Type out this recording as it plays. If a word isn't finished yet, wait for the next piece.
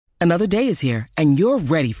Another day is here, and you're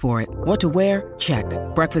ready for it. What to wear? Check.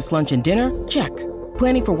 Breakfast, lunch, and dinner? Check.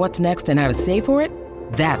 Planning for what's next and how to save for it?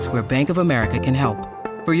 That's where Bank of America can help.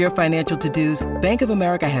 For your financial to-dos, Bank of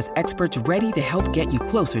America has experts ready to help get you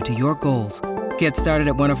closer to your goals. Get started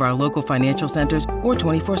at one of our local financial centers or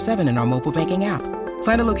 24/7 in our mobile banking app.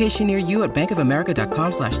 Find a location near you at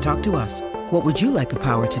bankofamerica.com/talktous. What would you like the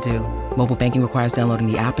power to do? Mobile banking requires downloading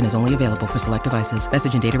the app and is only available for select devices.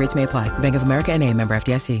 Message and data rates may apply. Bank of America N.A., member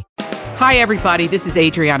FDIC. Hi, everybody. This is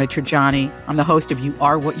Adriana Trajani. I'm the host of You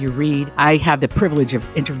Are What You Read. I have the privilege of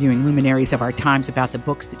interviewing luminaries of our times about the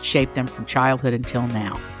books that shaped them from childhood until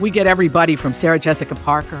now. We get everybody from Sarah Jessica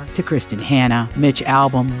Parker to Kristen Hanna, Mitch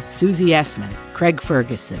Albom, Susie Essman, Craig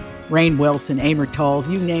Ferguson, Rainn Wilson, Amor Tolls,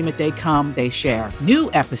 you name it, they come, they share.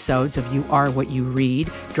 New episodes of You Are What You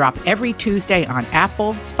Read drop every Tuesday on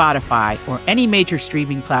Apple, Spotify, or any major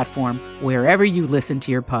streaming platform wherever you listen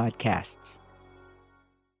to your podcasts.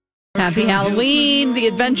 Happy Halloween, The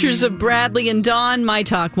Adventures of Bradley and Dawn, My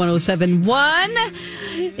Talk 107.1.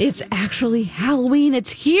 It's actually Halloween.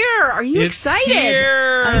 It's here. Are you excited?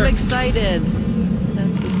 Here. I'm excited.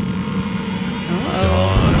 That's just...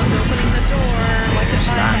 someone's opening the door. Like at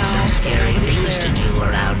my house. Lots of scary things to do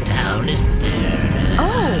around town, isn't there?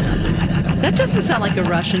 Oh, that doesn't sound like a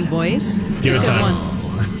Russian voice. Give it time.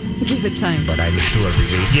 Give it time. But I'm sure we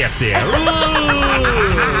will get there.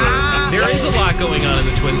 There is a lot going on in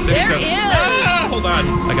the Twin Cities. There is. Hold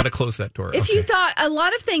on. I got to close that door. If you thought a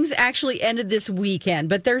lot of things actually ended this weekend,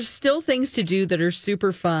 but there's still things to do that are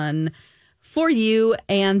super fun for you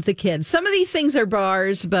and the kids. Some of these things are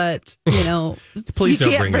bars, but, you know, Please you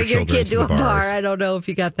don't can't bring your your kid children to to the a bar. bars. I don't know if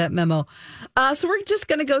you got that memo. So we're just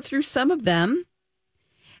going to go through some of them.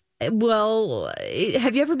 Well,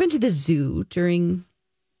 have you ever been to the zoo during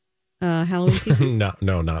Halloween season?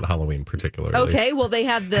 No, not Halloween particularly. Okay, well, they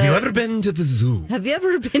have the... Have you ever been to the zoo? Have you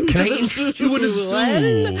ever been Can to I the interest zoo? you in a zoo?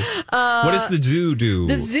 What does the zoo do?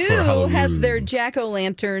 The for zoo Halloween? has their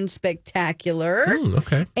jack-o'-lantern spectacular.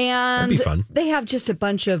 Okay. And That'd be fun. they have just a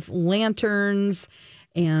bunch of lanterns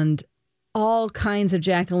and all kinds of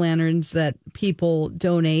jack-o'-lanterns that people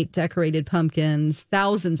donate, decorated pumpkins,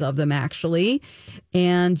 thousands of them actually.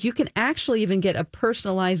 And you can actually even get a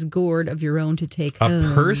personalized gourd of your own to take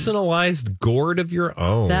home. A personalized gourd of your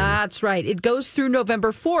own. That's right. It goes through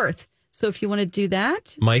November 4th. So if you want to do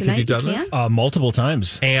that, Mike, have you tonight, done this? Multiple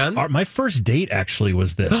times. And? My first date actually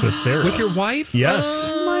was this with Sarah. With your wife?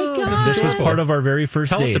 Yes. Oh my God. This was part of our very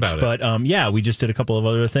first Tell date. us about it. But yeah, we just did a couple of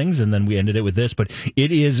other things and then we ended it with this. But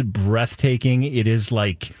it is breathtaking. It is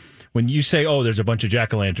like when you say, oh, there's a bunch of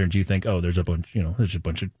jack-o'-lanterns, you think, oh, there's a bunch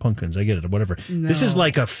of pumpkins. I get it, or whatever. No. This is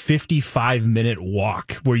like a 55-minute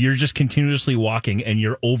walk where you're just continuously walking and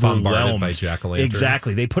you're overwhelmed. Bombarded by jack-o'-lanterns.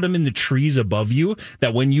 Exactly. They put them in the trees above you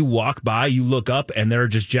that when you walk by, you look up and there are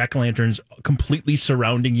just jack-o'-lanterns completely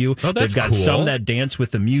surrounding you. Oh, that's They've got cool. some that dance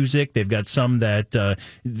with the music. They've got some that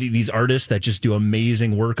these artists that just do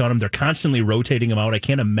amazing work on them. They're constantly rotating them out. I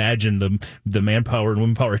can't imagine the manpower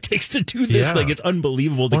and womanpower it takes to do this. Yeah. Like, it's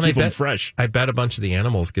unbelievable to keep them fresh. I bet a bunch of the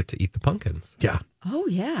animals get to eat the pumpkins. Yeah. Oh,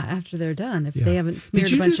 yeah, after they're done, if Yeah. they haven't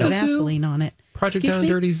smeared you a bunch do of the zoo? Vaseline on it. Project Excuse Down me?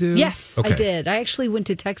 Dirty Zoo? Yes, I Okay. did. I actually went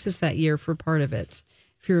to Texas that year for part of it.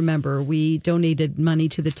 If you remember, we donated money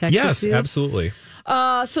to the Texas Yes, Zoo. absolutely.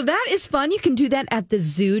 So that is fun. You can do that at the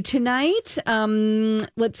zoo tonight.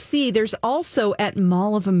 Let's see. There's also at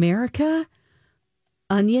Mall of America,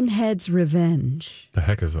 Onion Head's Revenge. The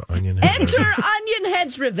heck is an onion head? Enter Onion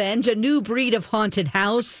Head's Revenge, a new breed of haunted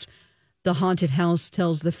house. The haunted house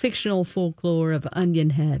tells the fictional folklore of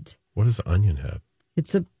Onion Head. What is an onion head?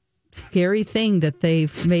 It's a scary thing that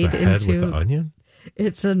they've made The head into. with the onion?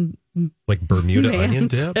 It's a Like Bermuda onion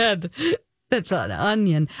man's dip? head. That's an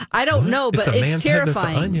onion. I don't know, It's but a it's man's head that's an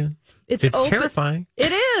terrifying. onion. It's It's open- terrifying.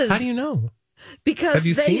 It is. How do you know? Because Have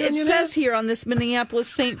you seen it Onion says Head? here on this Minneapolis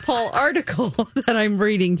St. Paul article that I'm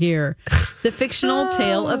reading here, the fictional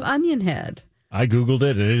tale of Onion Head. I Googled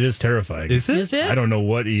it, and it is terrifying. Is it? Is it? I don't know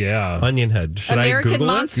what, yeah. Onion head. Should I Google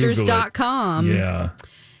it? AmericanMonsters.com. Yeah,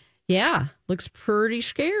 Yeah, looks pretty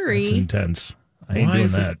scary. that's intense. I ain't Why doing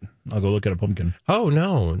is it- that. I'll go look at a pumpkin. Oh,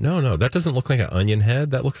 no. That doesn't look like an onion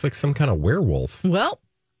head. That looks like some kind of werewolf. Well,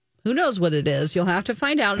 who knows what it is? You'll have to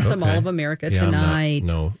find out at the Mall of America Yeah, I'm not- tonight.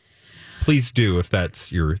 No. Please do if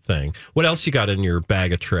that's your thing. What else you got in your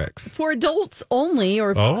bag of tricks? For adults only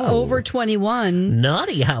or Oh. over 21.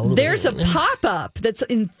 Naughty Halloween. There's a pop-up that's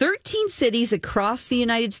in 13 cities across the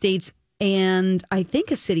United States and I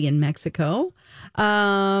think a city in Mexico.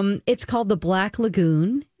 It's called the Black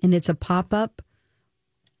Lagoon, and it's a pop-up,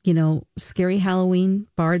 scary Halloween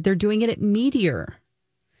bar. They're doing it at Meteor.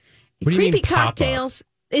 What do you mean Creepy pop-up? cocktails.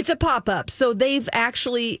 It's a pop-up. So they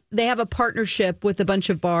have a partnership with a bunch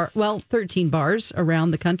of 13 bars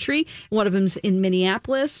around the country. One of them's in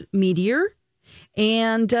Minneapolis, Meteor.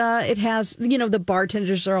 And it has, the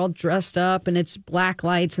bartenders are all dressed up and it's black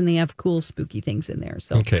lights and they have cool spooky things in there.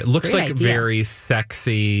 So okay, it looks like idea. very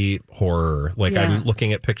sexy horror. Like I'm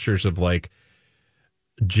looking at pictures of like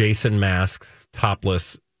Jason masks,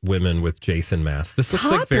 topless women with Jason masks. This looks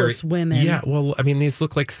like very women. Yeah, well, I mean, these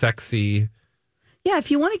look like sexy. Yeah,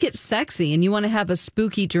 if you want to get sexy and you want to have a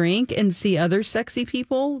spooky drink and see other sexy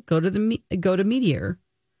people, go to Meteor.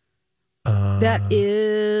 That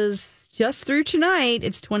is just through tonight.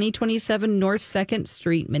 It's 2027 North 2nd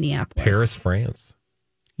Street, Minneapolis. Paris, France.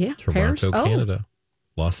 Yeah, Toronto, Paris. Canada.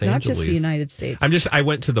 Los Angeles. Not just the United States. I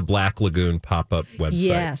went to the Black Lagoon pop-up website.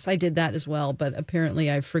 Yes, I did that as well, but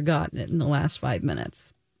apparently I've forgotten it in the last 5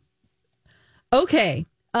 minutes. Okay.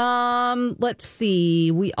 Let's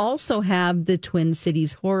see. We also have the Twin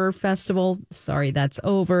Cities Horror Festival. Sorry, that's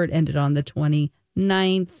over. It ended on the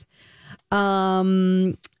 29th.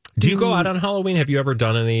 Do you go out on Halloween? Have you ever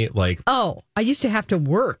done any Oh, I used to have to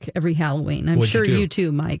work every Halloween. I'm What'd sure you do? you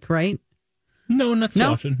too, Mike, right? No, not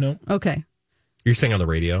so often. No. Okay. You're saying on the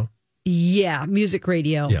radio? Yeah, music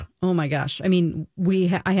radio. Yeah. Oh my gosh. I mean,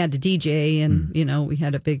 I had to DJ and, we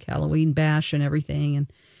had a big Halloween bash and everything.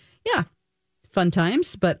 And yeah, fun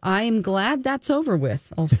times. But I'm glad that's over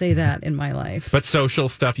with. I'll say that in my life. But social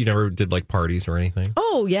stuff, you never did like parties or anything?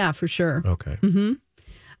 Oh, yeah, for sure. Okay. Mm-hmm.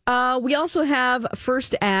 We also have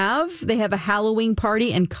First Ave. They have a Halloween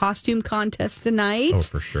party and costume contest tonight. Oh,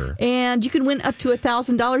 for sure. And you can win up to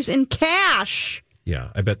 $1,000 in cash.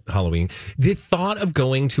 Yeah, I bet Halloween. The thought of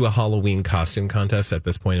going to a Halloween costume contest at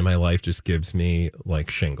this point in my life just gives me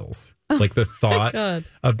like shingles. Like the thought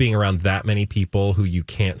of being around that many people who you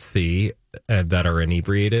can't see that are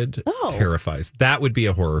inebriated terrifies. That would be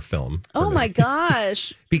a horror film. Oh my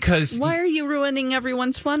gosh. Because why are you ruining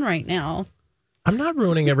everyone's fun right now? I'm not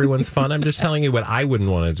ruining everyone's fun. I'm just telling you what I wouldn't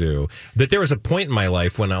want to do. That there was a point in my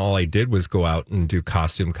life when all I did was go out and do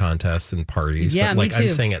costume contests and parties. Yeah, but like me too. I'm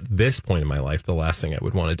saying at this point in my life, the last thing I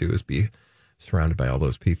would want to do is be surrounded by all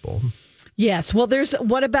those people. Yes. Well,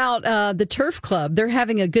 what about the Turf Club? They're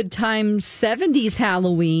having a good time 70s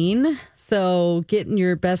Halloween. So get in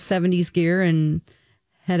your best 70s gear and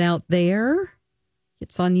head out there.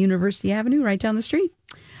 It's on University Avenue right down the street.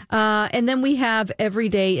 And then we have Every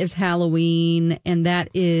Day is Halloween, and that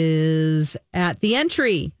is at the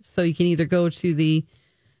entry. So you can either go to the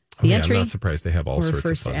entry. I'm not surprised they have all sorts of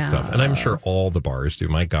First fun stuff. And I'm sure all the bars do.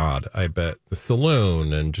 My God, I bet the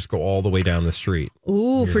saloon and just go all the way down the street.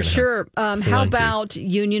 Ooh, for sure. How about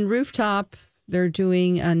Union Rooftop? They're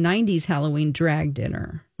doing a 90s Halloween drag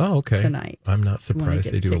dinner. Oh, okay. Tonight. I'm not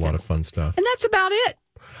surprised. They do a lot of fun stuff. And that's about it.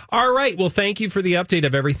 All right. Well, thank you for the update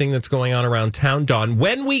of everything that's going on around town, Dawn.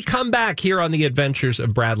 When we come back here on the Adventures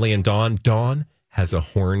of Bradley and Dawn, Dawn has a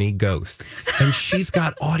horny ghost, and she's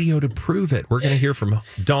got audio to prove it. We're going to hear from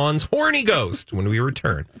Dawn's horny ghost when we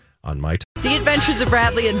return on My Talk. The Adventures of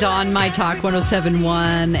Bradley and Dawn, My Talk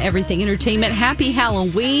 107.1, Everything Entertainment. Happy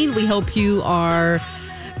Halloween. We hope you are,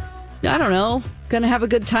 going to have a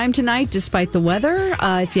good time tonight despite the weather.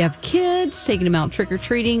 If you have kids, taking them out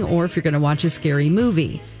trick-or-treating, or if you're going to watch a scary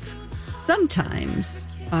movie. Sometimes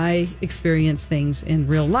I experience things in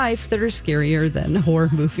real life that are scarier than a horror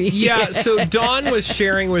movie. Yeah, so Dawn was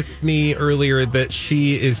sharing with me earlier that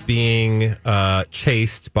she is being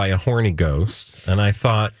chased by a horny ghost. And I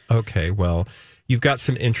thought, okay, well, you've got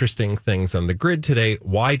some interesting things on the grid today.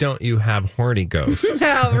 Why don't you have horny ghosts?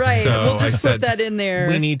 Oh, right. So we'll just put that in there.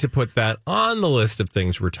 We need to put that on the list of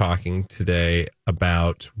things we're talking today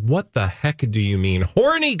about. What the heck do you mean,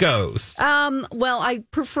 horny ghost? Well, I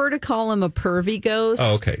prefer to call him a pervy ghost.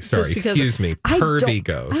 Oh, okay, sorry. Excuse me. Pervy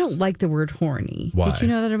ghost. I don't like the word horny. Why? Did you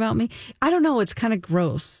know that about me? I don't know. It's kind of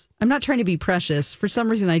gross. I'm not trying to be precious. For some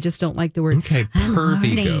reason, I just don't like the word. Okay, pervy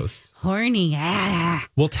horny, ghost. Horny. Ah.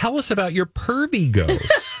 Well, tell us about your pervy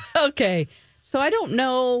ghost. Okay. So I don't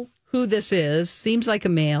know who this is. Seems like a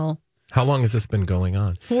male. How long has this been going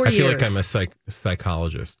on? 4 years. I feel like I'm a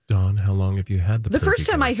psychologist. Dawn, how long have you had the first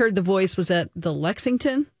time ghost? I heard the voice was at the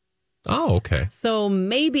Lexington. Oh, okay. So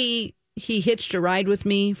maybe he hitched a ride with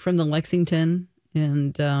me from the Lexington.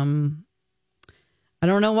 And I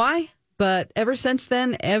don't know why. But ever since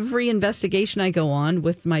then, every investigation I go on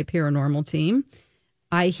with my paranormal team,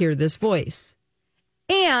 I hear this voice.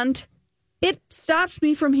 And it stops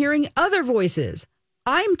me from hearing other voices.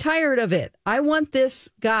 I'm tired of it. I want this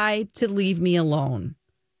guy to leave me alone.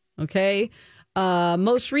 Okay?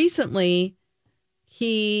 Most recently,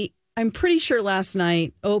 I'm pretty sure last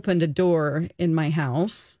night, opened a door in my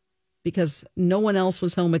house because no one else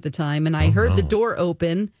was home at the time. And I heard the door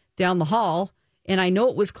open down the hall, and I know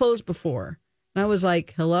it was closed before. And I was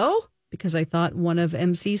like, hello? Because I thought one of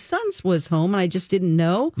MC's sons was home, and I just didn't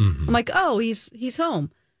know. I'm like, oh, he's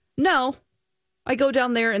home. No. I go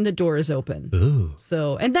down there, and the door is open. Ooh.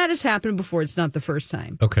 So, and that has happened before. It's not the first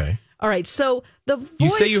time. Okay. All right. So the voice. You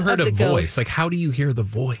say you heard of a the voice. ghost, Like, how do you hear the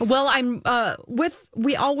voice? well, I'm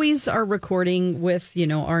we always are recording with,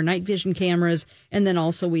 our night vision cameras, and then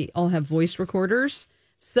also we all have voice recorders.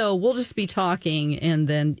 So we'll just be talking, and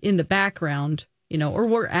then in the background, or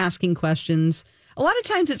we're asking questions. A lot of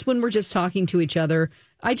times it's when we're just talking to each other.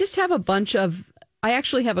 I actually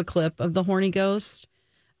have a clip of the horny ghost.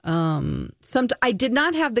 I did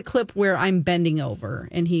not have the clip where I'm bending over,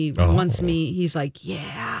 and he wants me. He's like,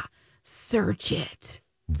 yeah, search it.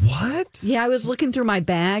 What? Yeah, I was looking through my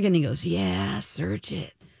bag, and he goes, yeah, search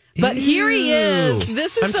it. But here he is.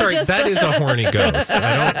 This is that is a horny ghost.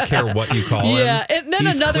 I don't care what you call him. Yeah, and then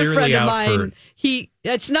He's another friend of out mine,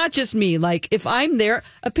 it's not just me. Like, if I'm there,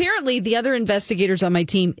 apparently the other investigators on my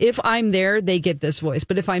team, if I'm there, they get this voice.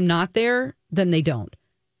 But if I'm not there, then they don't.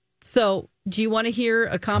 So, do you want to hear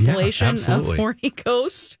a compilation of Horny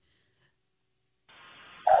Ghost?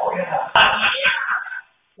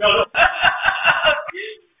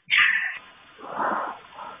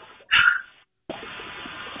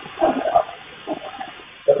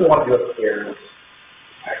 Doesn't want to go upstairs.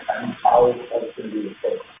 I'm always going to be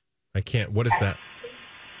the I can't. What is that?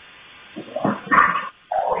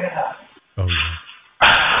 Oh, yeah.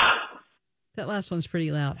 That last one's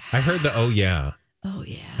pretty loud. I heard the, oh, yeah. Oh,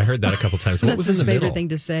 yeah. I heard that a couple times. What was in the middle? That's his favorite thing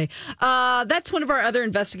to say. That's one of our other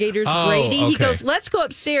investigators, Oh, Brady. He okay. goes, let's go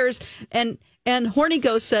upstairs. And Horny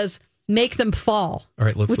Ghost says, make them fall. All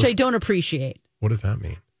right, which I don't appreciate. What does that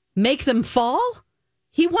mean? Make them fall?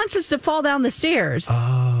 He wants us to fall down the stairs.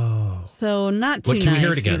 Oh. So not too nice can we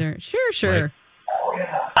hear it again? either. Sure. Right.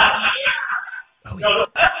 Oh, yeah.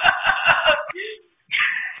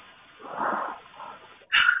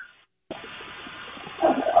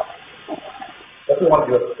 Doesn't want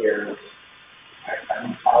to go upstairs.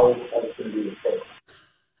 I'm always going to be the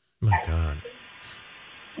My God.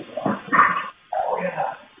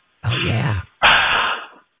 Oh, yeah.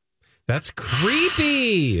 That's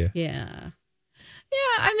creepy. Yeah.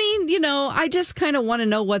 Yeah, I mean, I just kind of want to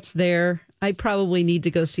know what's there. I probably need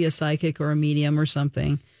to go see a psychic or a medium or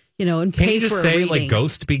something, and pay Can't you just for a say, reading. like,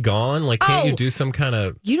 ghost be gone? Like, can't you do some kind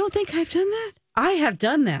of... You don't think I've done that? I have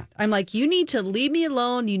done that. I'm like, you need to leave me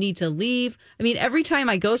alone. You need to leave. I mean, every time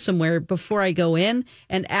I go somewhere, before I go in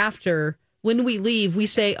and after, when we leave, we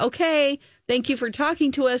say, okay, thank you for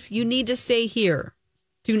talking to us. You need to stay here.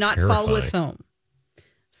 Do not follow us home.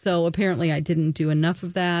 So apparently I didn't do enough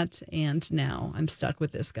of that, and now I'm stuck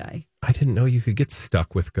with this guy. I didn't know you could get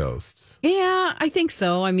stuck with ghosts. Yeah, I think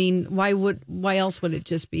so. I mean, why else would it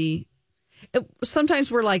just be?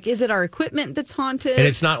 Sometimes we're like, is it our equipment that's haunted? And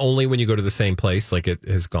it's not only when you go to the same place, like it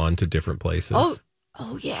has gone to different places.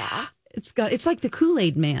 Oh yeah. It's like the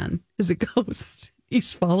Kool-Aid Man is a ghost.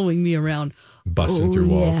 He's following me around. Busting through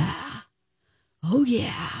walls. Yeah. Oh yeah.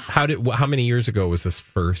 How many years ago was your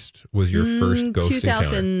first ghost encounter?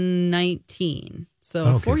 2019.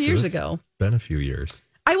 So 4 years ago. Been a few years.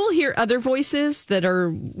 I will hear other voices that are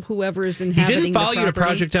whoever is He inhabiting didn't follow the you to property.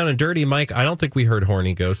 Project Down and Dirty, Mike. I don't think we heard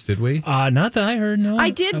Horny Ghost, did we? Not that I heard, no. I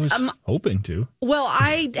did. I was hoping to. Well,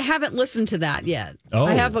 I haven't listened to that yet. Oh.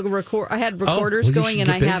 I have I had recorders you going, should and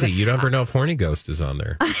get I busy. haven't. You never know if Horny Ghost is on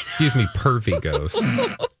there. Excuse me, Pervy Ghost.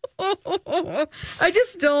 I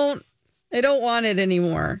just don't. I don't want it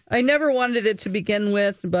anymore. I never wanted it to begin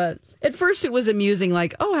with, but at first it was amusing,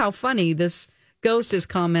 like, oh, how funny, this ghost is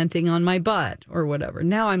commenting on my butt or whatever.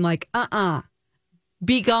 Now I'm like,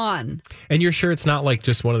 be gone. And you're sure it's not like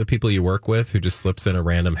just one of the people you work with who just slips in a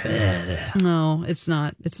random... No, it's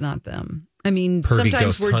not. It's not them. I mean, Pervy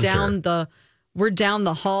sometimes ghost hunter. we're down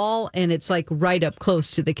the hall, and it's like right up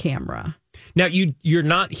close to the camera. Now, you're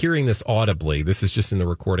not hearing this audibly. This is just in the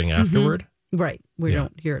recording afterward? Right. We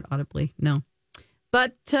don't hear it audibly. No.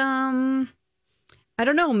 But I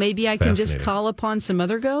don't know. Maybe I can just call upon some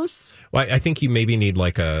other ghosts. Well, I think you maybe need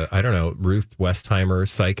like Ruth Westheimer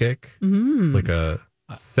psychic, like a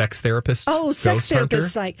sex therapist. Oh, sex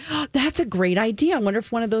therapist psych. That's a great idea. I wonder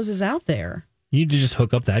if one of those is out there. You need to just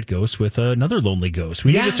hook up that ghost with another lonely ghost.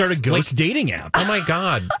 We need to start a ghost dating app. Oh my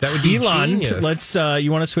God, that would be Elon, genius. let's. You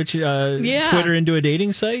want to switch Twitter into a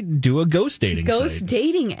dating site? Do a ghost dating site. Ghost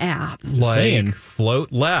dating app. Like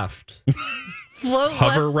float left, Float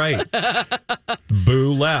hover right,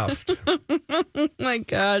 boo left. Oh my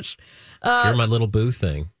gosh. You're my little boo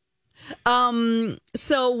thing.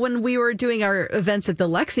 So when we were doing our events at the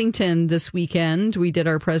Lexington this weekend, we did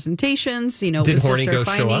our presentations. Did Horny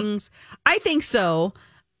Ghost show up? I think so.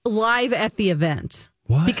 Live at the event.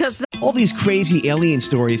 What? Because All these crazy alien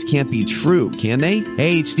stories can't be true, can they?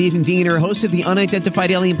 Hey, it's Stephen Diener, host of the Unidentified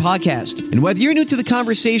Alien Podcast. And whether you're new to the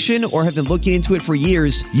conversation or have been looking into it for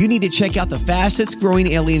years, you need to check out the fastest growing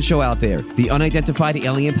alien show out there, the Unidentified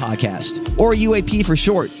Alien Podcast, or UAP for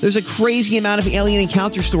short. There's a crazy amount of alien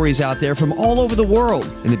encounter stories out there from all over the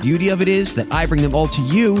world. And the beauty of it is that I bring them all to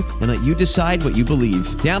you and let you decide what you believe.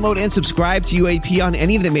 Download and subscribe to UAP on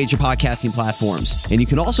any of the major podcasting platforms. And you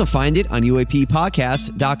can also find it on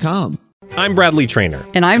UAPpodcast.com. I'm Bradley Trainer.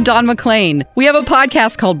 And I'm Don McClain. We have a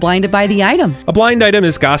podcast called Blinded by the Item. A blind item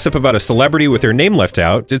is gossip about a celebrity with their name left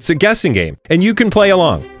out. It's a guessing game, and you can play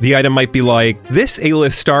along. The item might be like, this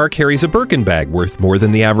A-list star carries a Birkin bag worth more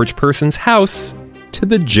than the average person's house to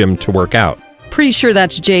the gym to work out. Pretty sure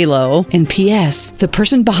that's J-Lo. And P.S. the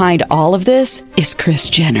person behind all of this is Kris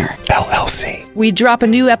Jenner, LLC. We drop a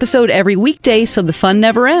new episode every weekday so the fun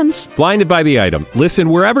never ends. Blinded by the Item. Listen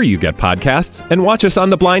wherever you get podcasts and watch us on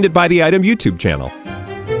the Blinded by the Item YouTube channel.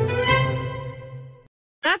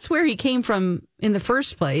 That's where he came from in the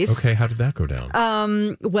first place. Okay, how did that go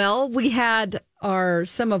down? Well, we had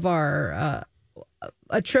some of our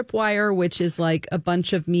a tripwire, which is like a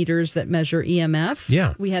bunch of meters that measure EMF.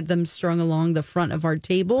 Yeah. We had them strung along the front of our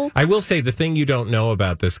table. I will say the thing you don't know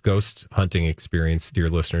about this ghost hunting experience, dear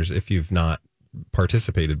listeners, if you've not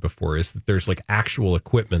participated before, is that there's like actual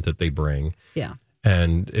equipment that they bring. Yeah.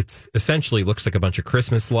 And it's essentially looks like a bunch of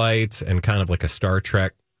Christmas lights and kind of like a Star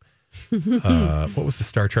Trek. What was the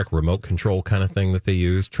Star Trek remote control kind of thing that they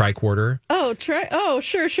use? Tricorder. Oh,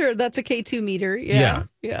 sure. That's a K2 meter. Yeah.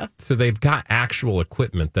 So they've got actual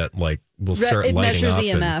equipment that like will start it lighting measures up.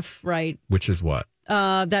 EMF, right? Which is what?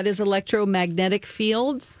 That is electromagnetic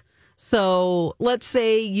fields. So let's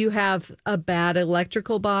say you have a bad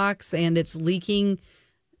electrical box and it's leaking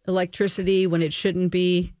electricity when it shouldn't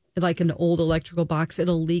be, like an old electrical box,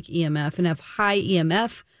 it'll leak EMF and have high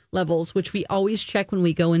EMF levels, which we always check when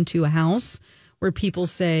we go into a house where people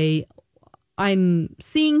say, I'm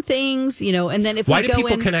seeing things, and then if why we do go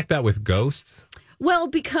people in, connect that with ghosts? Well,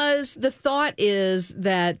 because the thought is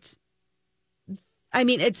that,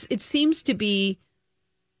 it seems to be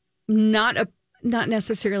not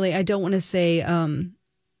necessarily, I don't want to say,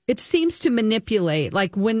 it seems to manipulate,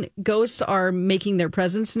 like when ghosts are making their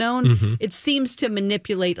presence known, it seems to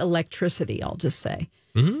manipulate electricity, I'll just say.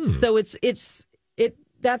 So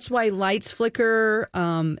that's why lights flicker.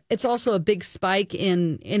 It's also a big spike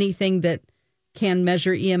in anything that can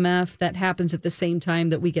measure EMF that happens at the same time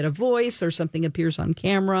that we get a voice or something appears on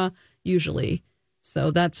camera, usually.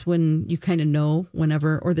 So that's when you kind of know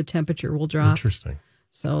whenever, or the temperature will drop. Interesting.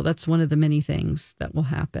 So that's one of the many things that will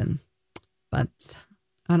happen. But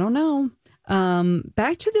I don't know.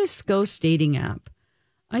 Back to this ghost dating app.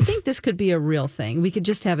 I think this could be a real thing. We could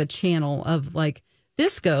just have a channel of like,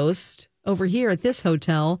 this ghost over here at this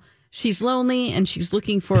hotel, she's lonely and she's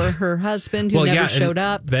looking for her husband who never showed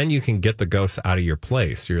up. Then you can get the ghosts out of your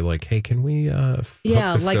place. You're like, hey, can we hook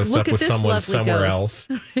this ghost up with someone somewhere else?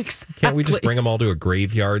 Exactly. Can't we just bring them all to a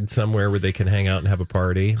graveyard somewhere where they can hang out and have a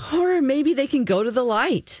party? Or maybe they can go to the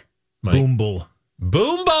light. Boomble.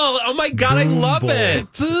 Boomble! Oh my God, I love it.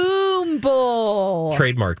 Boomble.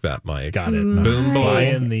 Trademark that, Mike. Got it. Boomble.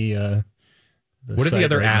 Buying the what are the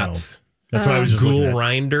other right apps? Now. That's what I was just looking at.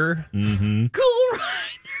 Grinder. Cool Rider.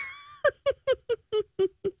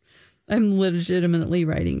 I'm legitimately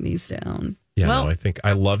writing these down. Yeah, no,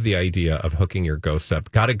 I love the idea of hooking your ghosts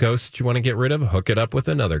up. Got a ghost you want to get rid of? Hook it up with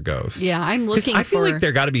another ghost. Yeah, I'm looking I feel like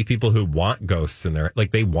there got to be people who want ghosts in there.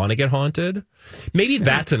 Like they want to get haunted. Maybe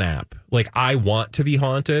that's an app. Like I want to be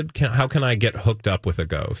haunted. How can I get hooked up with a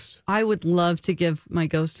ghost? I would love to give my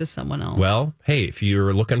ghost to someone else. Well, hey, if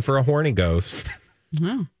you're looking for a horny ghost...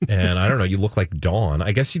 and I don't know, you look like Dawn.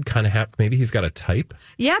 I guess you'd kind of have, maybe he's got a type.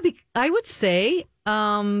 Yeah, I would say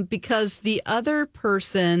because the other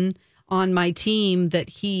person on my team that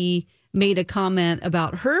he made a comment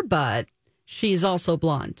about her butt, she's also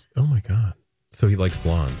blonde. Oh my God. So he likes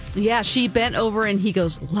blondes. Yeah, she bent over and he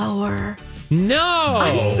goes, lower. No!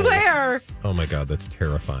 I swear. Oh my God, that's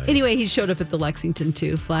terrifying. Anyway, he showed up at the Lexington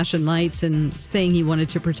too, flashing lights and saying he wanted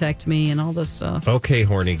to protect me and all this stuff. Okay,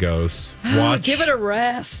 horny ghost. Watch. Give it a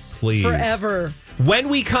rest. Please. Forever. When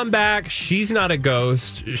we come back, she's not a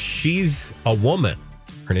ghost. She's a woman.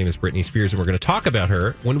 Her name is Britney Spears, and we're going to talk about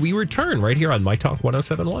her when we return right here on My Talk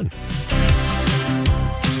 107.1.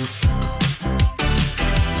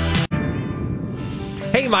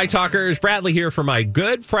 Hey, My Talkers. Bradley here for my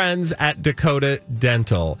good friends at Dakota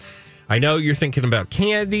Dental. I know you're thinking about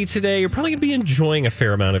candy today. You're probably going to be enjoying a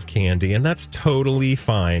fair amount of candy, and that's totally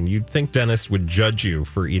fine. You'd think dentists would judge you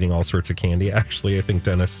for eating all sorts of candy. Actually, I think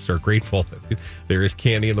dentists are grateful that there is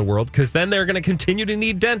candy in the world, because then they're going to continue to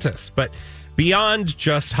need dentists. But beyond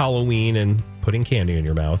just Halloween and putting candy in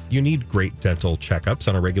your mouth, you need great dental checkups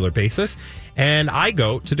on a regular basis. And I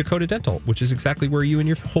go to Dakota Dental, which is exactly where you and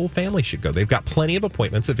your whole family should go. They've got plenty of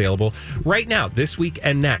appointments available right now, this week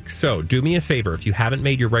and next. So do me a favor. If you haven't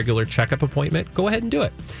made your regular checkup appointment, go ahead and do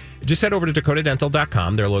it. Just head over to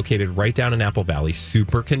dakotadental.com. They're located right down in Apple Valley,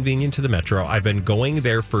 super convenient to the metro. I've been going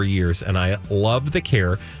there for years, and I love the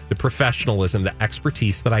care, the professionalism, the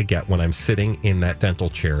expertise that I get when I'm sitting in that dental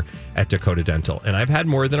chair at Dakota Dental. And I've had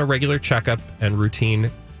more than a regular checkup and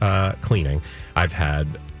routine cleaning. I've had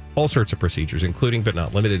all sorts of procedures, including but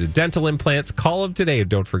not limited to dental implants. Call them today, and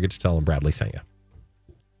don't forget to tell them Bradley sent you.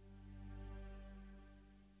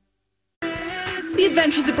 The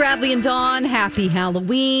Adventures of Bradley and Dawn. Happy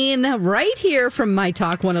Halloween. Right here from My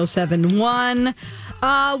Talk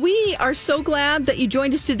 107.1. We are so glad that you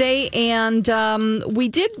joined us today. And we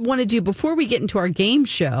did want to do, before we get into our game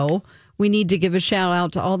show, we need to give a shout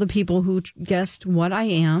out to all the people who guessed what I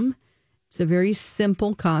am. It's a very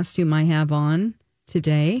simple costume I have on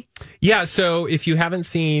today. Yeah, so if you haven't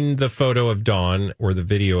seen the photo of Dawn or the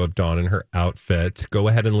video of Dawn in her outfit, go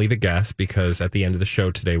ahead and leave a guess, because at the end of the show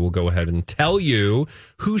today, we'll go ahead and tell you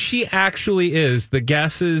who she actually is. The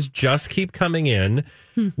guesses just keep coming in.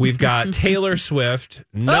 We've got Taylor Swift,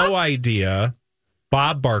 no idea.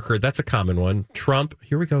 Bob Barker, that's a common one. Trump,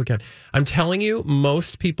 here we go again. I'm telling you,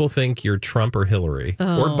 most people think you're Trump or Hillary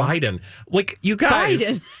or Biden. Like, you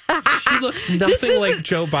guys, Biden. She looks nothing like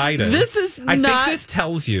Joe Biden. I think this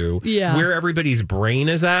tells you where everybody's brain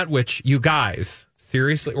is at, which you guys,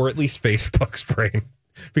 seriously, or at least Facebook's brain,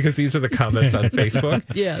 because these are the comments on Facebook.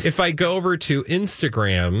 Yes. If I go over to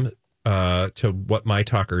Instagram, to what my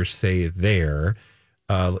talkers say there,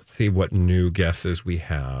 let's see what new guesses we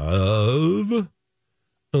have.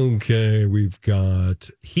 Okay, we've got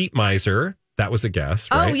Heat Miser. That was a guess,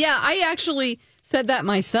 right? Oh, yeah. I actually said that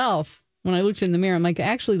myself when I looked in the mirror. I'm like, I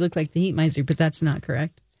actually look like the Heat Miser, but that's not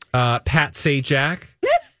correct. Pat Sajak,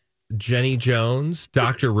 Jenny Jones,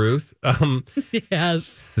 Dr. Ruth. Yes.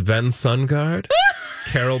 Sven Sundgaard,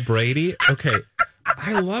 Carol Brady. Okay,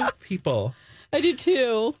 I love people. I do,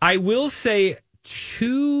 too. I will say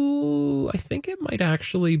I think it might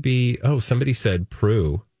actually be, somebody said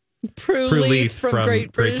Prue. Prue Leith from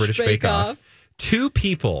Great British Bake Off. 2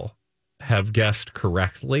 people have guessed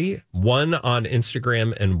correctly, one on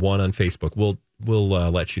Instagram and one on Facebook. We'll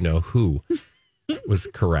let you know who was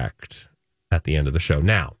correct at the end of the show.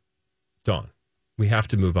 Now, Dawn, we have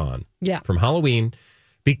to move on from Halloween,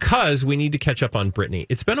 because we need to catch up on Britney.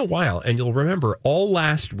 It's been a while, and you'll remember all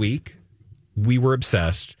last week we were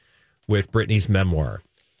obsessed with Britney's memoir,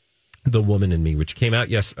 The Woman in Me, which came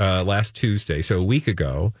out last Tuesday, so a week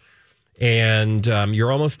ago. And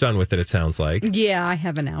you're almost done with it sounds like. Yeah, I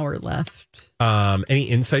have an hour left. Any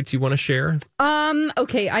insights you want to share?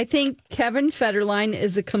 Okay, I think Kevin Federline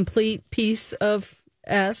is a complete piece of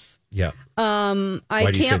S. Yeah.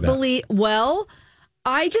 I can't believe. Well,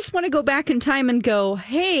 I just want to go back in time and go,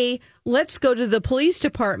 hey, let's go to the police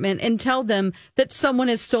department and tell them that someone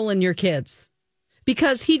has stolen your kids.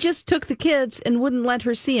 Because he just took the kids and wouldn't let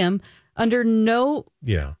her see them under no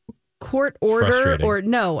court order or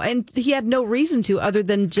no. And he had no reason to, other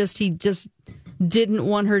than he just didn't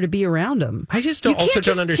want her to be around him. I just don't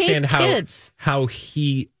understand how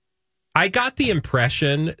he. I got the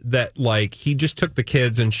impression that he just took the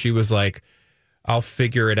kids and she was like, I'll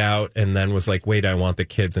figure it out, and then was like, wait, I want the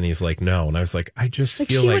kids, and he's like, no, and I was like, I just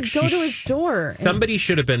feel like she would go to his door. Somebody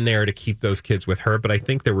should have been there to keep those kids with her, but I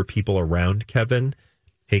think there were people around Kevin,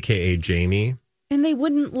 aka Jamie, and they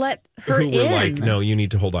wouldn't let her who were like, no, you need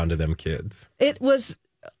to hold on to them kids.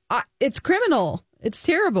 It's criminal. It's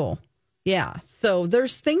terrible. Yeah. So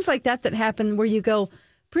there's things like that happen where you go,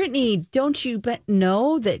 Brittany, don't you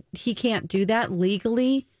know that he can't do that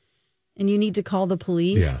legally, and you need to call the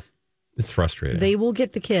police? Yeah. It's frustrating. They will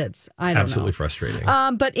get the kids. I don't know. Absolutely frustrating.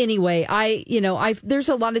 But anyway, there's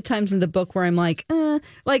a lot of times in the book where I'm like,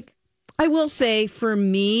 I will say for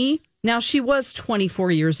me, now she was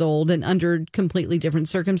 24 years old and under completely different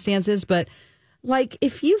circumstances, but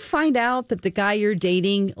if you find out that the guy you're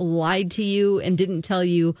dating lied to you and didn't tell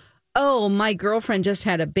you, oh, my girlfriend just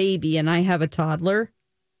had a baby and I have a toddler,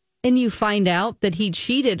 and you find out that he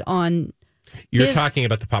cheated on. You're talking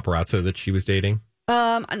about the paparazzo that she was dating?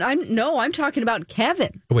 I'm talking about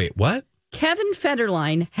Kevin. Wait, what? Kevin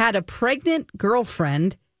Federline had a pregnant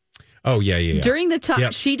girlfriend. Oh, yeah. During the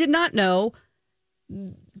time she did not know.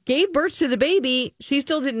 gave birth to the baby. She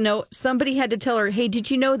still didn't know. Somebody had to tell her, hey, did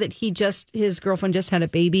you know that his girlfriend just had a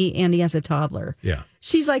baby and he has a toddler? Yeah.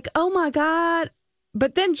 She's like, oh my God.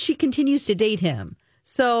 But then she continues to date him.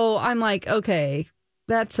 So I'm like, okay,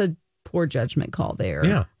 that's a poor judgment call there.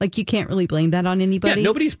 Yeah. Like, you can't really blame that on anybody. Yeah,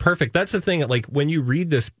 nobody's perfect. That's the thing. Like, when you read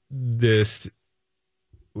this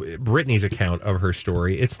Brittany's account of her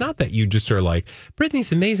story, it's not that you just are like,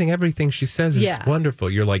 Brittany's amazing. Everything she says is wonderful.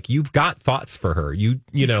 You're like, you've got thoughts for her. You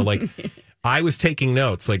know, like, I was taking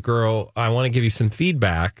notes. Like, girl, I want to give you some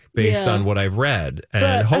feedback based on what I've read.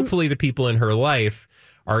 And hopefully the people in her life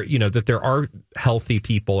are, you know, that there are healthy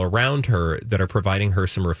people around her that are providing her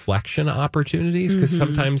some reflection opportunities, because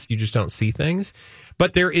sometimes you just don't see things.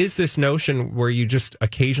 But there is this notion where you just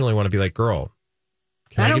occasionally want to be like, girl,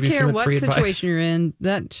 I don't care what situation you're in.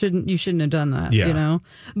 You shouldn't have done that, you know?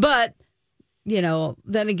 But, you know,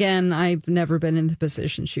 then again, I've never been in the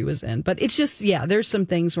position she was in. But it's just, there's some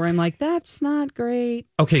things where I'm like, that's not great.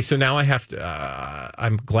 Okay, so now I have to,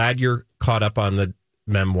 I'm glad you're caught up on the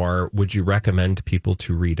memoir. Would you recommend people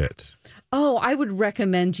to read it? Oh, I would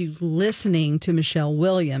recommend you listening to Michelle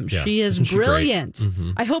Williams. Yeah. She is brilliant.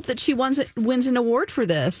 I hope that she wins an award for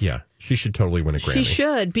this. Yeah, she should totally win a Grammy. She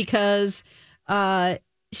should, because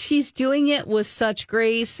she's doing it with such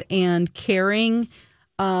grace and caring.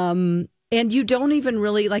 And you don't even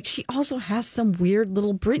really, like, she also has some weird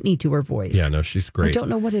little Britney to her voice. Yeah, no, she's great. I don't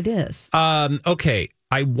know what it is. Okay,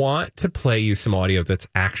 I want to play you some audio that's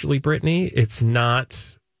actually Britney. It's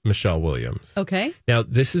not Michelle Williams. Okay. Now,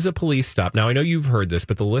 this is a police stop. Now, I know you've heard this,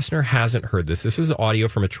 but the listener hasn't heard this. This is audio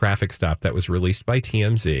from a traffic stop that was released by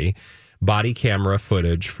TMZ. Body camera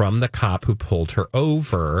footage from the cop who pulled her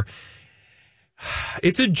over.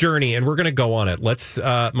 It's a journey, and we're going to go on it.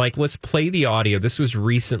 Mike, let's play the audio. This was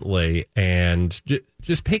recently, and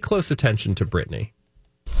just pay close attention to Britney.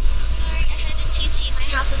 TT, my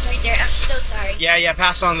house is right there. I'm so sorry. Yeah,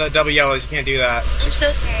 pass on the double yellows. You can't do that. I'm so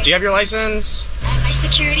sorry. Do you have your license? My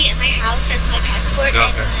security at my house has my passport and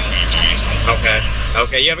my driver's license.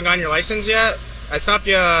 Okay. You haven't gotten your license yet? I stopped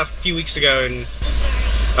you a few weeks ago. I'm sorry.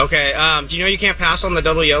 Okay, do you know you can't pass on the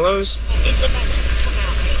double yellows? It's about to come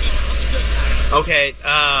out right now. I'm so sorry. Okay,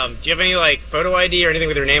 do you have any, like, photo ID or anything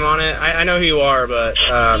with your name on it? I know who you are, but...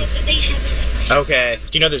 Yes, they have to. Okay.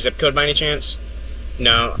 Do you know the zip code by any chance?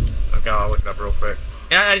 No? Okay, I'll look it up real quick.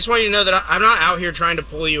 And I just want you to know that I'm not out here trying to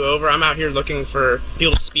pull you over. I'm out here looking for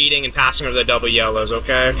people speeding and passing over the double yellows,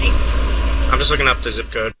 okay? I'm just looking up the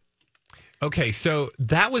zip code. Okay, so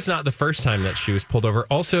that was not the first time that she was pulled over.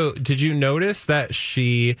 Also, did you notice that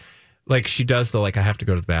she does the, like, I have to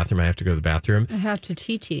go to the bathroom, I have to go to the bathroom. I have to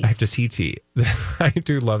TT. I have to TT. I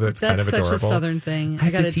do love it. It's kind of adorable. That's such a Southern thing. I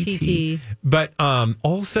got a TT. But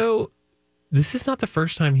also, this is not the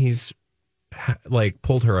first time he's, like,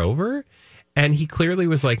 pulled her over. And he clearly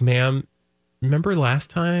was like, ma'am, remember last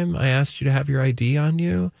time I asked you to have your ID on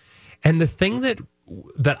you? And the thing that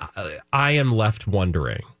I am left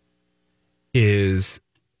wondering is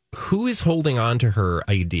who is holding on to her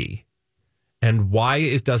ID, and why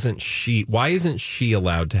isn't she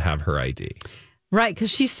allowed to have her ID? Right,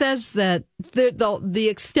 because she says that the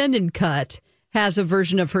extended cut has a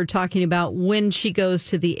version of her talking about when she goes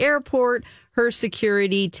to the airport, her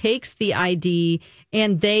security takes the ID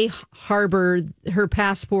and they harbor her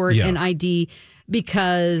passport and ID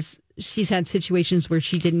because she's had situations where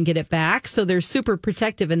she didn't get it back. So they're super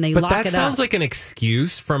protective and they lock it up. But that sounds like an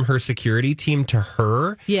excuse from her security team to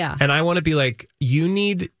her. Yeah. And I want to be like, you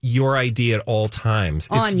need your ID at all times.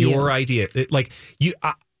 It's your ID.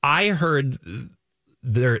 I heard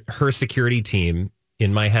her security team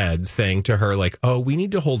in my head saying to her, like, oh, we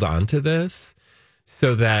need to hold on to this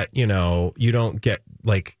so that, you know, you don't get,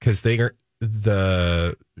 like, because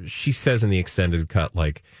she says in the extended cut,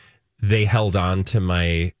 like, they held on to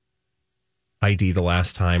my ID the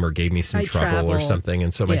last time or gave me some trouble or something.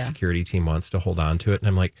 And so my security team wants to hold on to it. And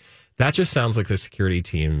I'm like, that just sounds like the security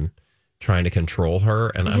team trying to control her.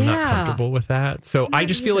 And I'm not comfortable with that. So I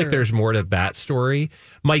just feel like there's more to that story.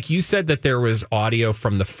 Mike, you said that there was audio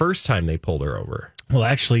from the first time they pulled her over. Well,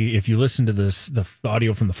 actually, if you listen to the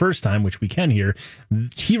audio from the first time, which we can hear,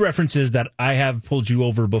 he references that I have pulled you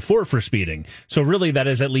over before for speeding. So really, that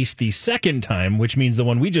is at least the second time, which means the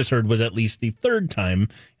one we just heard was at least the third time.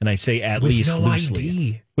 And I say at least loosely.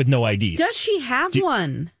 ID. With no ID. Does she have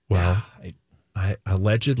one? Well, I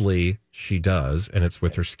allegedly she does, and it's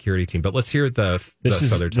with her security team. But let's hear this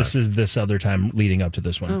other time. This is this other time leading up to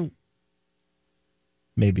this one. Oh.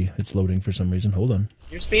 Maybe it's loading for some reason. Hold on.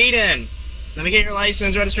 You're speeding. Let me get your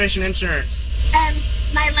license, registration, insurance.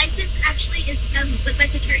 My license actually is with my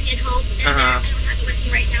security at home, and I don't have it with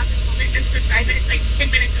me right now at this moment. I'm so sorry, but it's like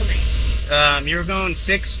 10 minutes away. You were going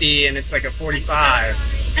 60 and it's like a 45.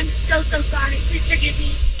 I'm so sorry. Please forgive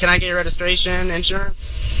me. Can I get your registration, insurance?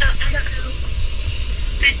 I don't know.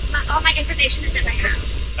 All my information is at my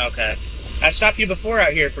house. Okay. I stopped you before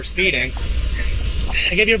out here for speeding.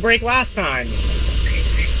 I gave you a break last time.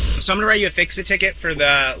 So I'm going to write you a fix-it ticket for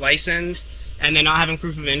the license and then not having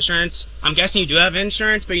proof of insurance. I'm guessing you do have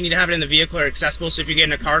insurance, but you need to have it in the vehicle or accessible, so if you get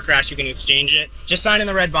in a car crash, you can exchange it. Just sign in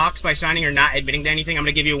the red box. By signing or not admitting to anything, I'm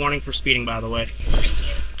going to give you a warning for speeding, by the way. Thank you.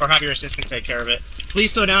 Or have your assistant take care of it.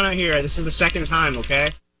 Please slow down out here. This is the second time,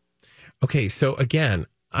 okay? Okay, so again,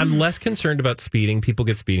 I'm less concerned about speeding. People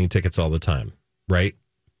get speeding tickets all the time, right?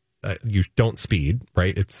 You don't speed,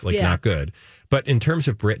 right? It's like not good. But in terms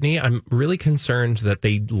of Brittany, I'm really concerned that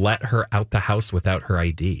they let her out the house without her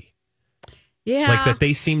ID. Yeah. Like that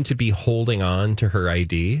they seem to be holding on to her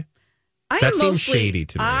ID. That seems shady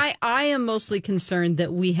to me. I am mostly concerned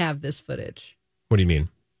that we have this footage. What do you mean?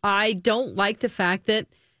 I don't like the fact that,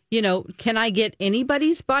 can I get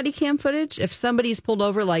anybody's body cam footage? If somebody's pulled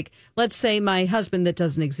over, like, let's say my husband that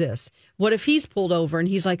doesn't exist. What if he's pulled over and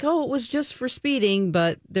he's like, oh, it was just for speeding,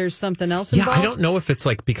 but there's something else involved? Yeah, I don't know if it's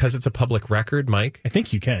like because it's a public record, Mike. I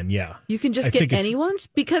think you can, yeah. You can just get anyone's?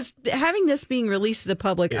 Because having this being released to the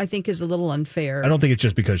public, I think is a little unfair. I don't think it's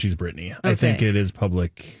just because she's Brittany. Okay. I think it is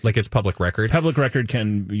public. Like it's public record? Public record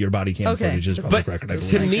your body cam footage is public record, I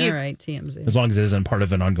believe. To me, all right, TMZ. As long as it isn't part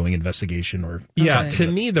of an ongoing investigation or... Yeah,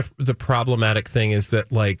 to me, the problematic thing is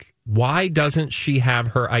that, like, why doesn't she have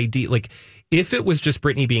her ID? Like, if it was just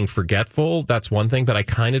Brittany being forgetful, that's one thing, but I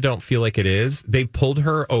kind of don't feel like it is. They pulled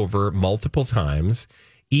her over multiple times.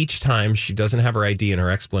 Each time she doesn't have her ID, and her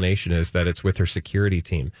explanation is that it's with her security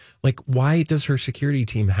team. Like, why does her security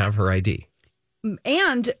team have her ID?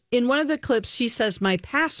 And in one of the clips, she says, my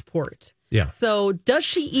passport. Yeah. So does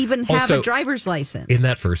she even have a driver's license? In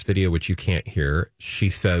that first video, which you can't hear, she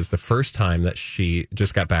says the first time that she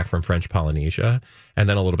just got back from French Polynesia, and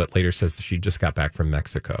then a little bit later says that she just got back from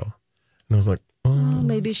Mexico. And I was like, oh.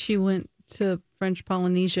 Maybe she went to French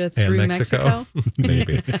Polynesia through Mexico.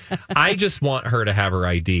 Maybe. I just want her to have her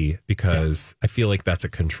ID because I feel like that's a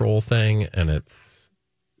control thing, and we don't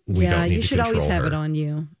need to control her. Yeah, you should always have it on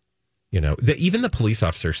you. Even the police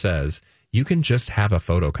officer says you can just have a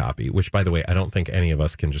photocopy, which, by the way, I don't think any of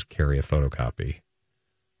us can just carry a photocopy.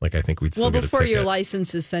 Like, I think we'd still get a ticket. Well, before your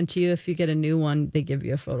license is sent to you, if you get a new one, they give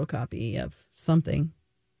you a photocopy of something.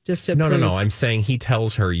 Just to prove. No. I'm saying he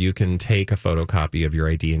tells her you can take a photocopy of your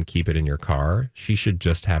ID and keep it in your car. She should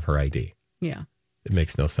just have her ID. Yeah. It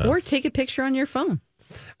makes no sense. Or take a picture on your phone.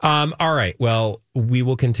 All right. Well, we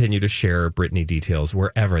will continue to share Brittany details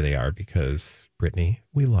wherever they are because, Brittany,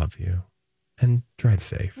 we love you. And drive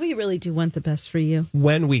safe. We really do want the best for you.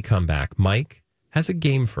 When we come back, Mike has a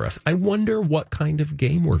game for us. I wonder what kind of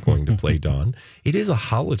game we're going to play, Dawn. It is a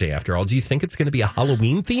holiday after all. Do you think it's going to be a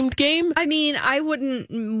Halloween-themed game? I mean, I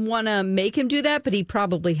wouldn't want to make him do that, but he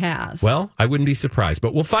probably has. Well, I wouldn't be surprised,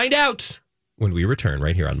 but we'll find out when we return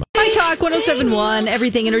right here on My Talk 107.1,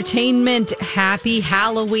 Everything Entertainment. Happy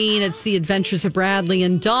Halloween. It's the Adventures of Bradley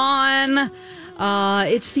and Dawn.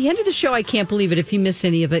 It's the end of the show. I can't believe it. If you missed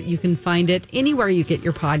any of it, you can find it anywhere you get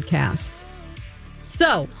your podcasts.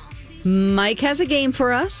 So, Mike has a game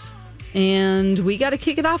for us, and we got to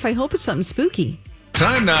kick it off. I hope it's something spooky.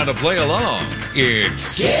 Time now to play along.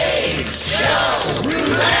 It's Game Show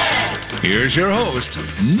Roulette. Here's your host,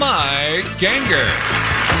 Mike Ganger.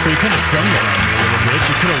 So you kind of sprung that on me a little bit.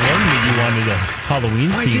 You could have warned me you wanted a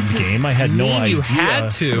Halloween-themed game. I had no idea. You had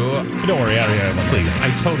to. Don't worry. Please, I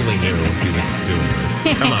totally knew he was doing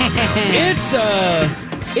this. Come on now.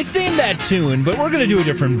 It's Name That Tune, but we're going to do a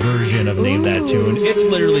different version of Name That Tune. It's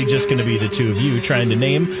literally just going to be the two of you trying to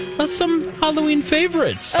name some Halloween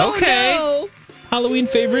favorites. Okay. No. Halloween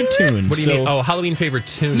favorite tunes. What do you mean? Oh, Halloween favorite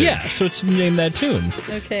tune. Yeah, so it's Name That Tune.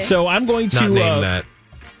 Okay. So I'm going to... Not name that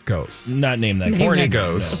ghost. Not name that ghost. Horny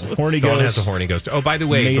ghost. No. Horny Dawn ghost. has a horny ghost. Oh, by the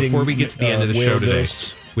way, before we get to the end of the show today,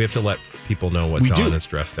 ghosts. we have to let people know what Dawn is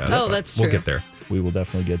dressed as. Oh, that's true. We'll get there. We will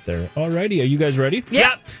definitely get there. Alrighty, are you guys ready?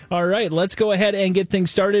 Yep. All right, let's go ahead and get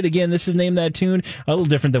things started. Again, this is Name That Tune, a little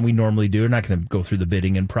different than we normally do. We're not going to go through the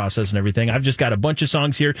bidding and process and everything. I've just got a bunch of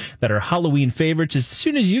songs here that are Halloween favorites. As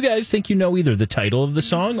soon as you guys think you know either the title of the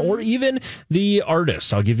song or even the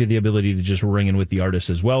artist, I'll give you the ability to just ring in with the artist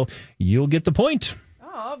as well. You'll get the point.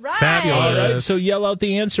 All right. Fabulous. All right, so yell out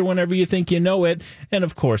the answer whenever you think you know it. And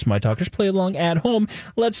of course, my talkers, play along at home.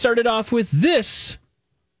 Let's start it off with this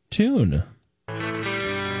tune.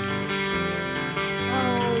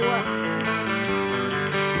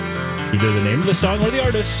 Either the name of the song or the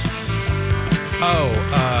artist.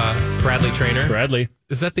 Oh, Bradley Traynor. Bradley.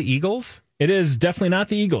 Is that the Eagles? It is definitely not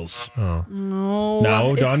the Eagles. Oh.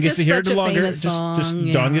 No, Dawn gets to hear it longer. Just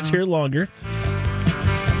Dawn gets to hear it longer.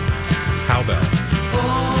 Cowbell. This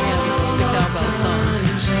is the cowbell song.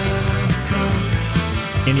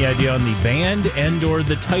 Any idea on the band and or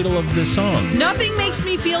the title of the song? Nothing makes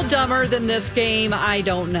me feel dumber than this game. I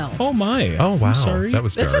don't know. Oh, my. Oh, wow. I'm sorry. That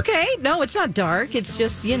was dark. It's okay. No, it's not dark. It's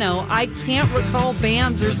just, I can't recall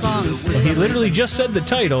bands or songs. Well, he literally just said the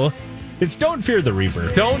title. It's Don't Fear the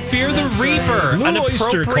Reaper. Don't Fear the Reaper. Blue An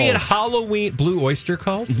Oyster appropriate Cult. Blue Oyster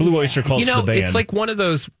Cult? Blue Oyster Cult's the band. It's like one of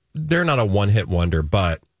those, they're not a one-hit wonder,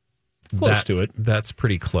 but close to it. That's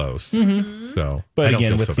pretty close. Mm-hmm. So, but I don't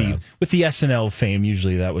again, feel with the SNL fame,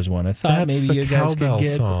 usually that was one. I thought That's maybe the you guys cowbell could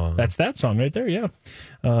get. song. That's that song right there. Yeah,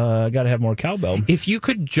 got to have more cowbell. If you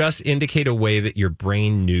could just indicate a way that your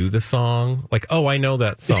brain knew the song, like, oh, I know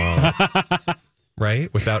that song,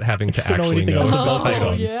 right? Without having to actually know else the about the title.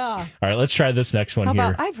 song. Yeah. All right, let's try this next one How here.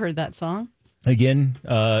 about I've heard that song. Again,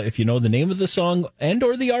 if you know the name of the song and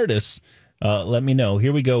or the artist, let me know.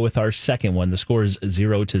 Here we go with our second one. The score is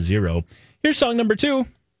 0-0. Here's song number 2.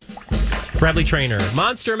 Bradley Traynor,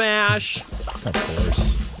 Monster Mash. Of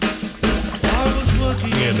course. I was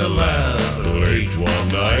working in the lab late one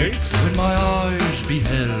night when my eyes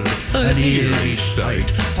beheld an eerie sight.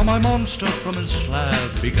 For my monster from his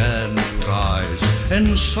slab began to rise, and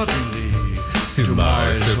suddenly, to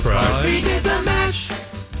my surprise, he did the mash.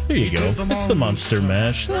 There you go. It's the Monster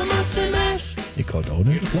Mash. The Monster Mash. You called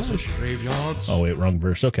Orange Flash. Graveyards. Oh, wait, wrong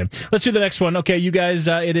verse. Okay. Let's do the next one. Okay, you guys,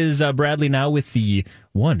 it is Bradley now with the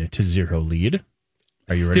 1-0 lead.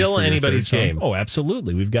 Are you ready Still for your anybody's third song? game. Oh,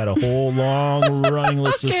 absolutely. We've got a whole long running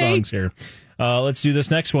list of songs here. Let's do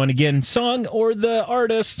this next one. Again, song or the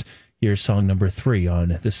artist. Here's song number 3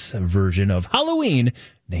 on this version of Halloween.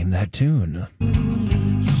 Name that tune.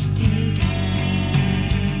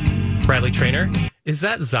 Bradley Traynor. Is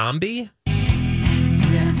that Zombie?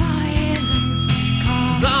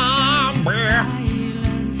 Zombie.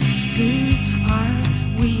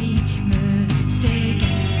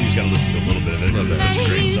 You just got to listen to a little bit of it because it's such a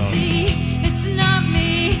great song. It's not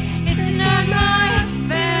me, it's not my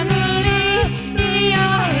family. In your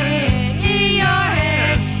head, they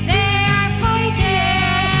are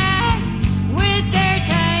fighting with their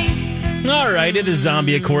tanks. All right, it is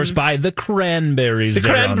Zombie, of course, by the Cranberries. The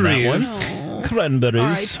there on that Cranberries. one.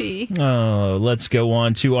 Cranberries. R.I.P. Let's go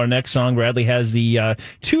on to our next song. Bradley has the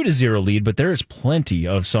 2-0 lead, but there is plenty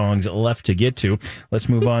of songs left to get to. Let's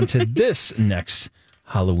move on to this next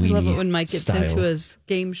Halloween. I love it when Mike gets style. into his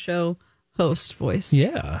game show host voice.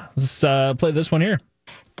 Yeah. Let's play this one here.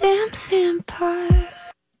 Damn vampire.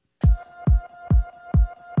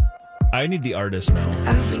 I need the artist now.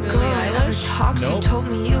 Every girl I ever talked to Nope. told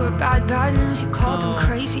me you were bad news. You called them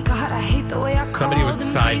crazy. God, I hate the way I call Somebody with them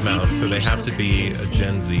side crazy mouth, too. so they You're have so to be a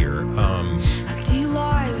Gen Zer. Do you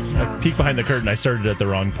lie I without peeked behind the curtain. I started at the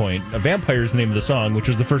wrong point. A vampire is the name of the song, which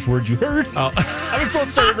was the first word you heard. Oh. I was supposed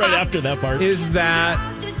to start right after that part. Is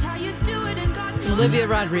that just how you do it and God Olivia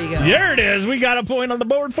Rodrigo. There it is. We got a point on the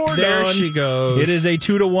board for there Dawn. she goes? It is a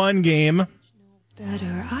 2-1 game.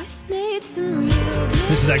 better? I've made some real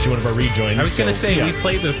This is actually one of our rejoins. I was going to so, say, yeah. we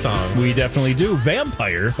played this song. We definitely do.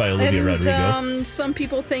 Vampire by Olivia Rodrigo. And some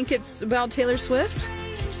people think it's about Taylor Swift.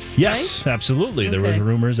 Yes, absolutely. There was Okay.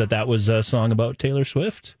 rumors that was a song about Taylor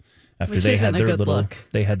Swift. After Which they isn't had a their good little, look.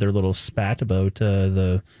 they had their little spat about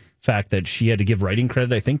the fact that she had to give writing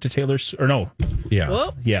credit. I think to Taylor, or no, Yeah.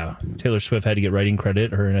 Whoa. yeah, Taylor Swift had to get writing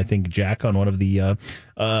credit. Her and I think Jack on one of the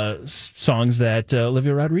songs that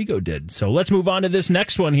Olivia Rodrigo did. So let's move on to this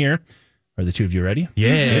next one here. Are the two of you ready? Yeah.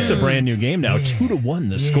 It's a brand new game now. 2-1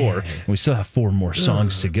 the score. And we still have 4 more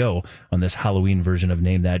songs to go on this Halloween version of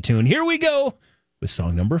Name That Tune. Here we go with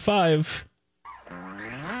song number 5.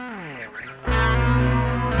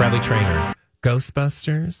 Bradley Traynor.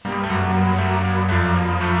 Ghostbusters. Ray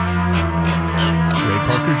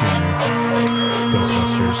Parker Jr.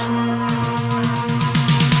 Ghostbusters.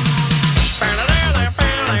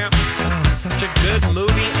 Oh, such a good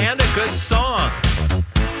movie and a good song.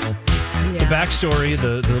 The backstory,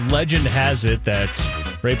 the legend has it that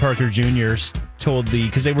Ray Parker Jr. told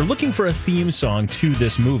because they were looking for a theme song to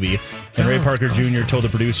this movie, and Ray Parker Jr. told the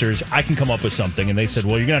producers, I can come up with something, and they said,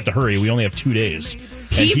 well, you're going to have to hurry. We only have 2 days.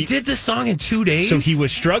 He did the song in 2 days? So he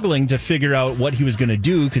was struggling to figure out what he was going to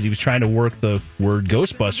do because he was trying to work the word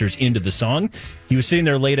Ghostbusters into the song. He was sitting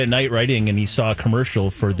there late at night writing, and he saw a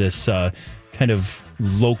commercial for this kind of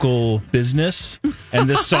local business, and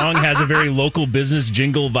this song has a very local business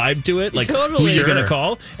jingle vibe to it, like Totally. who you're going to Sure.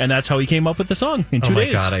 call, and that's how he came up with the song in 2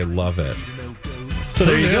 days. Oh my God, I love it. So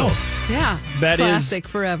there you go. Yeah. That classic is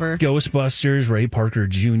forever. Ghostbusters, Ray Parker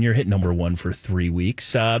Jr. hit number 1 for 3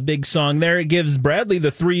 weeks. Big song there. It gives Bradley the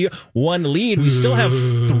 3-1 lead. We still have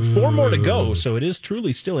 4 more to go, so it is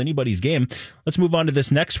truly still anybody's game. Let's move on to this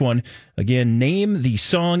next one. Again, name the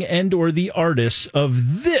song and or the artist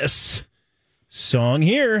of this song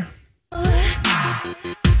here.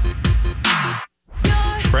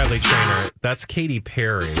 Bradley Traynor. That's Katy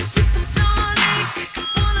Perry.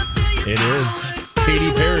 It is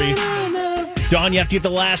Katy Perry. Dawn, you have to get the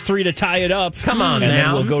last 3 to tie it up. Come on, and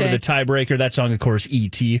now. then we'll go to the tiebreaker. That song, of course,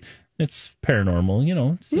 E.T. It's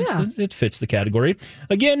paranormal, it fits the category.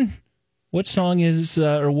 Again, what song is,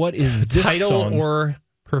 or what is this title song? or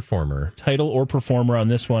performer? Title or performer on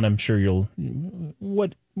this one. I'm sure you'll.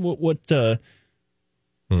 What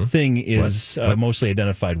thing is What? mostly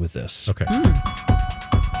identified with this? Okay.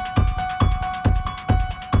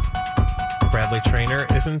 Bradley Traynor,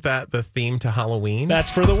 isn't that the theme to Halloween?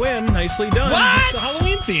 That's for the win. Nicely done. What? It's the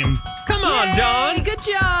Halloween theme. Come on, Yay, Dawn. good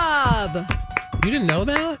job. You didn't know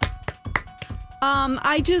that?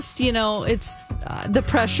 I just, it's the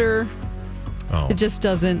pressure. Oh. It just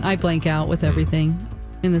doesn't. I blank out with everything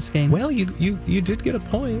in this game. Well, you did get a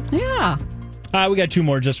point. Yeah. We got 2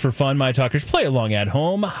 more just for fun. My talkers, play along at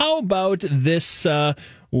home. How about this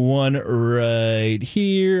one right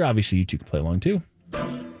here? Obviously, you two can play along too.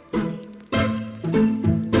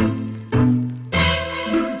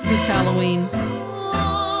 This is Halloween.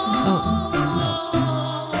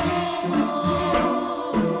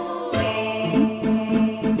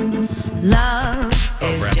 Love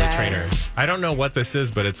is Bradley just Traynor. I don't know what this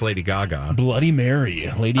is, but it's Lady Gaga. Bloody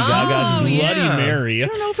Mary. Lady Gaga's Bloody Mary. I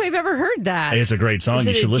don't know if I've ever heard that. It's a great song. Is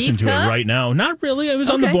You it should a listen deep to cut? it right now. Not really. It was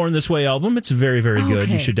on the Okay. Born This Way album. It's very, very good.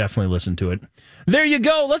 You Okay. should definitely listen to it. There you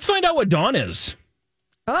go. Let's find out what Dawn is.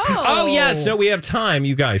 Oh, yes. No, we have time,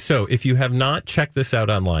 you guys. So if you have not checked this out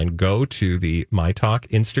online, go to the My Talk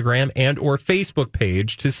Instagram and or Facebook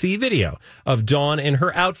page to see video of Dawn in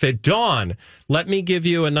her outfit. Dawn, let me give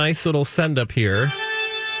you a nice little send up here.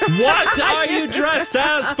 What are you dressed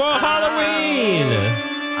as for Halloween?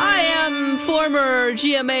 I am former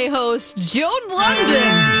GMA host Joan London.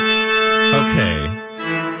 Okay.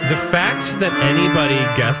 The fact that anybody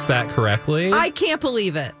guessed that correctly, I can't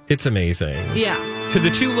believe it. it's amazing. Yeah. To the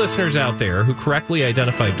 2 listeners out there who correctly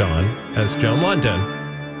identified Dawn as Joan London,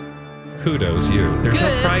 kudos you. There's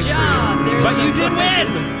Good no prize job. for you. There's But you no did prize.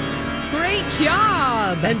 win! Great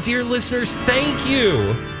job. And dear listeners, thank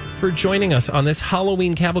you for joining us on this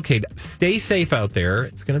Halloween cavalcade. Stay safe out there.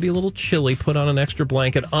 It's going to be a little chilly. Put on an extra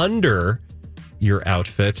blanket under your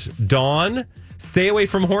outfit. Dawn, stay away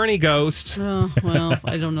from Horny Ghost. Oh, well,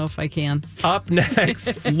 I don't know if I can. Up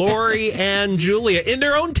next, Lori and Julia in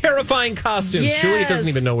their own terrifying costumes. Yes. Julia doesn't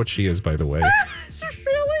even know what she is, by the way.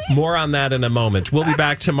 Really? More on that in a moment. We'll be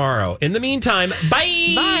back tomorrow. In the meantime,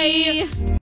 bye. Bye.